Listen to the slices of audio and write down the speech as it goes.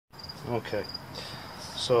Okay,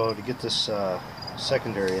 so to get this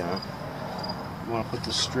secondary on, you want to put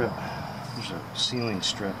this strip, there's a sealing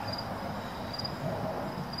strip.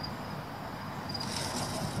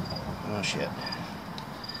 Oh shit.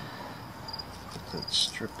 Put that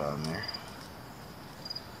strip on there.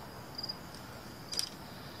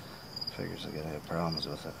 Figures I gotta have problems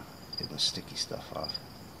with it, getting the sticky stuff off.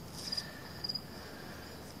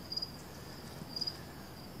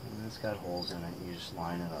 And it's got holes in it, you just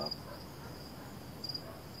line it up.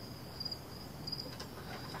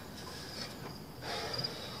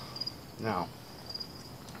 Now,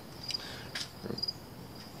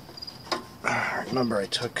 remember I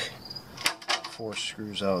took 4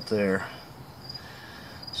 screws out there,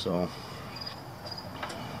 so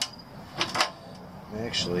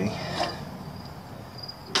actually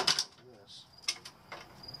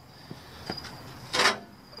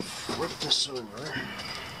flip this over.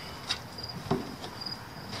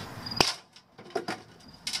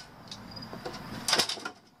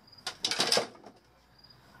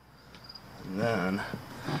 And then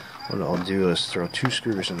what I'll do is throw 2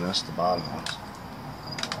 screws in this, the bottom ones.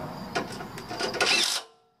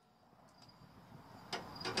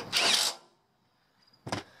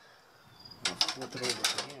 I'll flip it over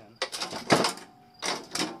again.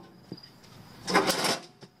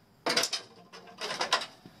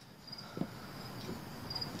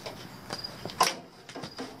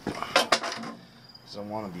 Because I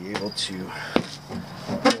want to be able to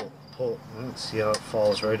pull, see how it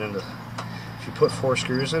falls right into. If you put 4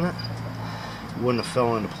 screws in it, it wouldn't have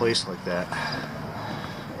fell into place like that.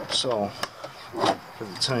 So, for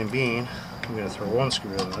the time being, I'm going to throw 1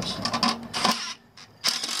 screw in this,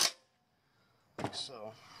 like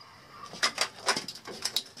so.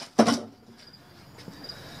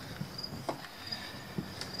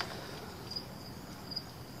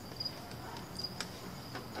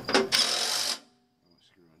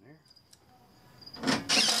 Screw in there.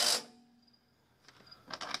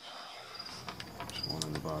 One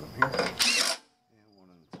on the bottom here, and one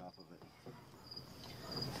on the top of it.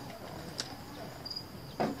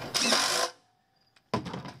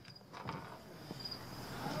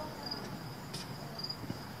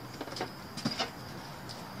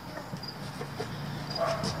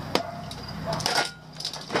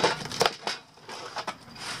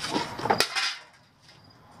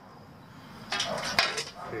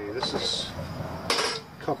 Okay, this is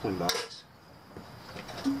coupling box.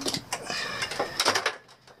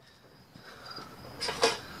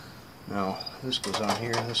 Now, this goes on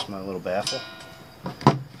here, and this is my little baffle.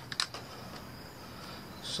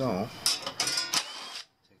 So,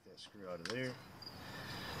 take that screw out of there.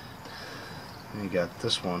 And you got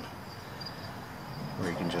this one, where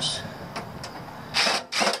you can just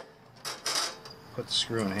put the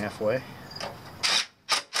screw in halfway.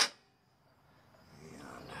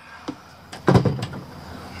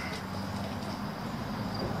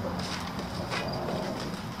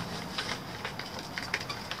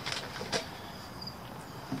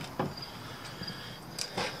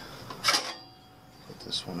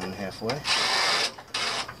 This one in halfway.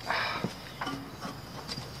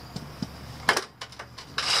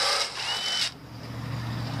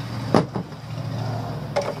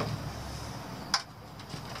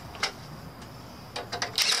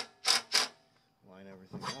 Line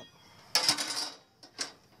everything up.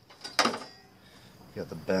 You got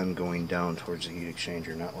the bend going down towards the heat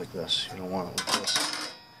exchanger, not like this. You don't want it like this.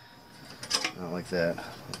 Not like that,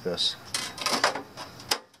 like this.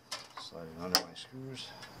 Slide it under my screws.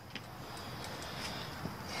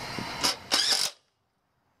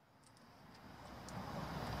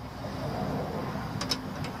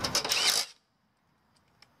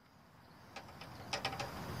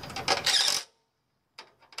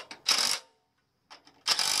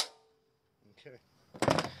 Okay.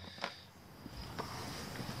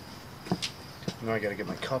 Now I got to get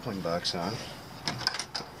my coupling box on.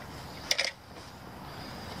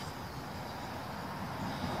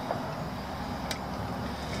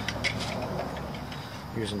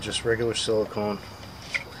 Using just regular silicone.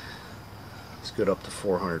 It's good up to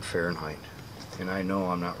 400 Fahrenheit. And I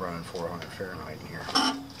know I'm not running 400 Fahrenheit in here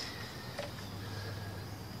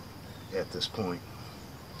at this point.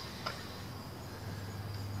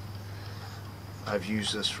 I've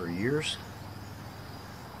used this for years,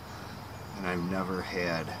 and I've never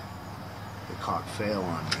had the caulk fail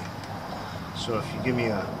on me. So if you give me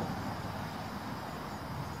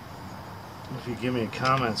a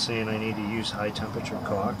comment saying I need to use high temperature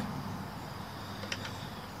caulk,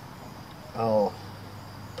 I'll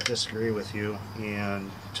disagree with you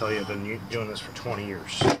and tell you I've been doing this for 20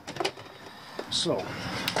 years. So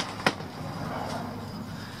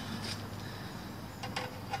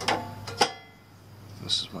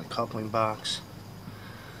This is my coupling box.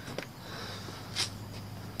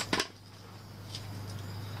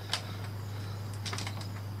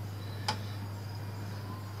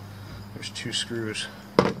 There's 2 screws.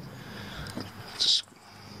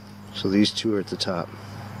 So these 2 are at the top.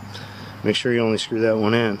 Make sure you only screw that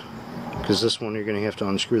one in, because this one you're going to have to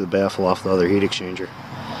unscrew the baffle off the other heat exchanger.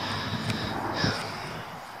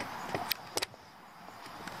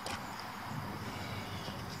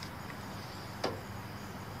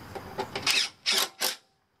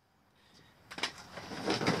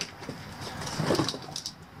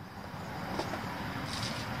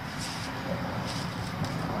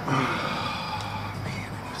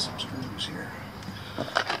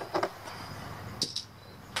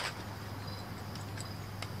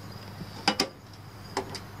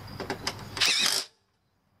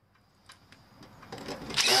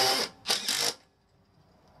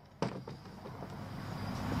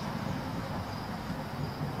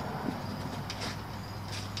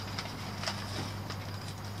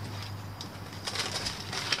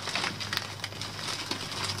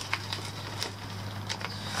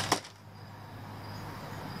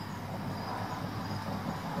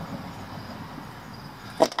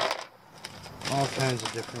 All kinds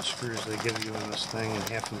of different screws they give you in this thing, and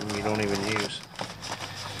half of them you don't even use.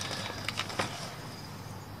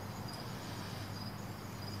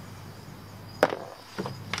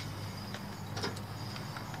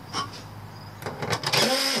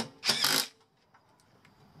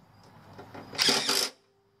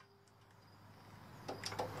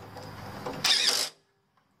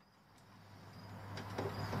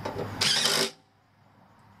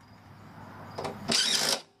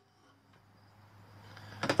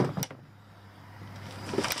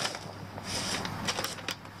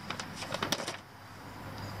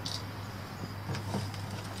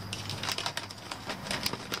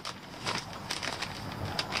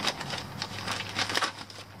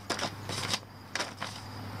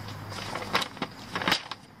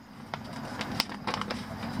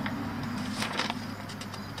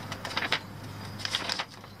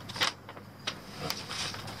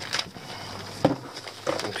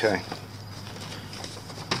 Okay,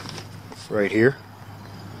 right here,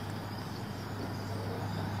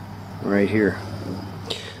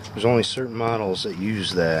 there's only certain models that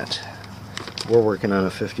use that. We're working on a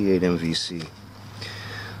 58 MVC,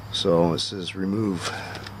 so it says remove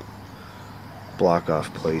block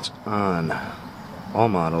off plates on all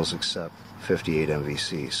models except 58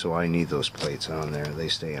 MVC, so I need those plates on there. They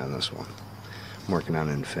stay on this one. I'm working on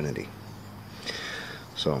Infinity,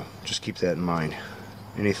 so just keep that in mind.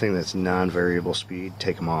 Anything that's non-variable speed,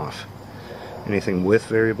 take them off. Anything with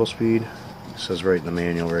variable speed, it says right in the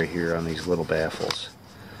manual right here on these little baffles.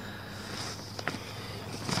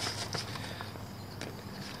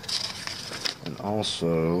 And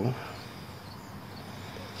also, I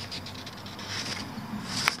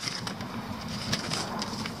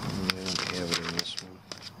don't have it in this one.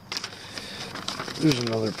 There's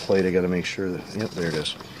another plate I got to make sure that, yep, there it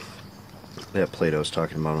is. That plate I was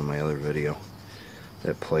talking about in my other video.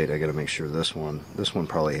 That plate, I got to make sure this one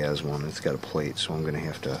probably has one. It's got a plate, so I'm going to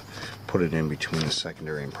have to put it in between the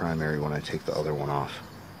secondary and primary when I take the other one off.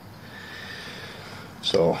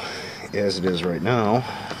 So, as it is right now,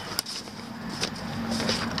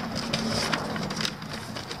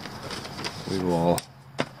 we will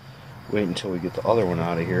wait until we get the other one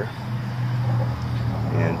out of here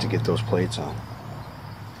and to get those plates on.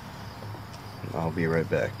 I'll be right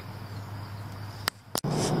back.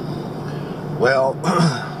 Well,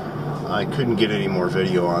 I couldn't get any more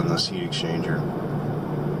video on this heat exchanger,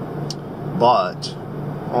 but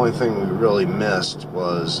the only thing we really missed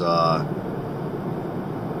was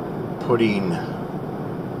putting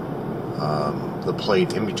the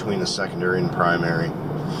plate in between the secondary and primary.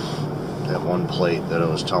 That one plate that I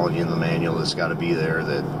was telling you in the manual that's got to be there,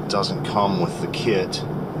 that doesn't come with the kit,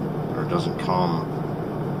 or doesn't come,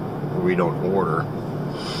 or we don't order,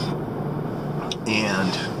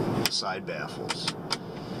 and side baffles.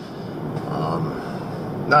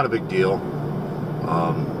 Not a big deal.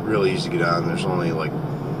 Really easy to get on. There's only like,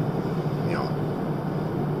 you know,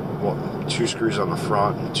 2 screws on the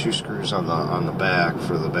front and 2 screws on the back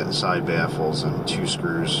for the side baffles, and 2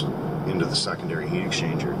 screws into the secondary heat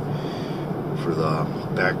exchanger for the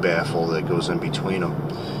back baffle that goes in between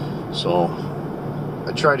them. So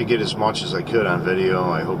I tried to get as much as I could on video.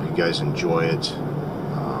 I hope you guys enjoy it.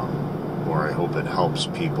 Or I hope it helps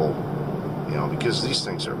people, you know, because these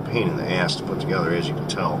things are a pain in the ass to put together, as you can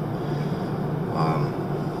tell.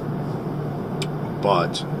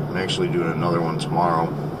 But I'm actually doing another one tomorrow.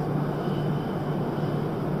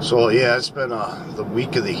 So yeah, it's been the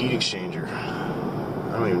week of the heat exchanger.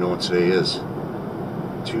 I don't even know what today is.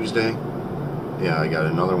 Tuesday? Yeah, I got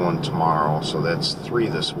another one tomorrow, so that's 3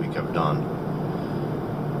 this week I've done.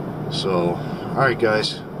 So, alright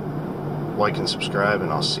guys, like and subscribe,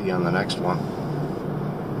 and I'll see you on the next one.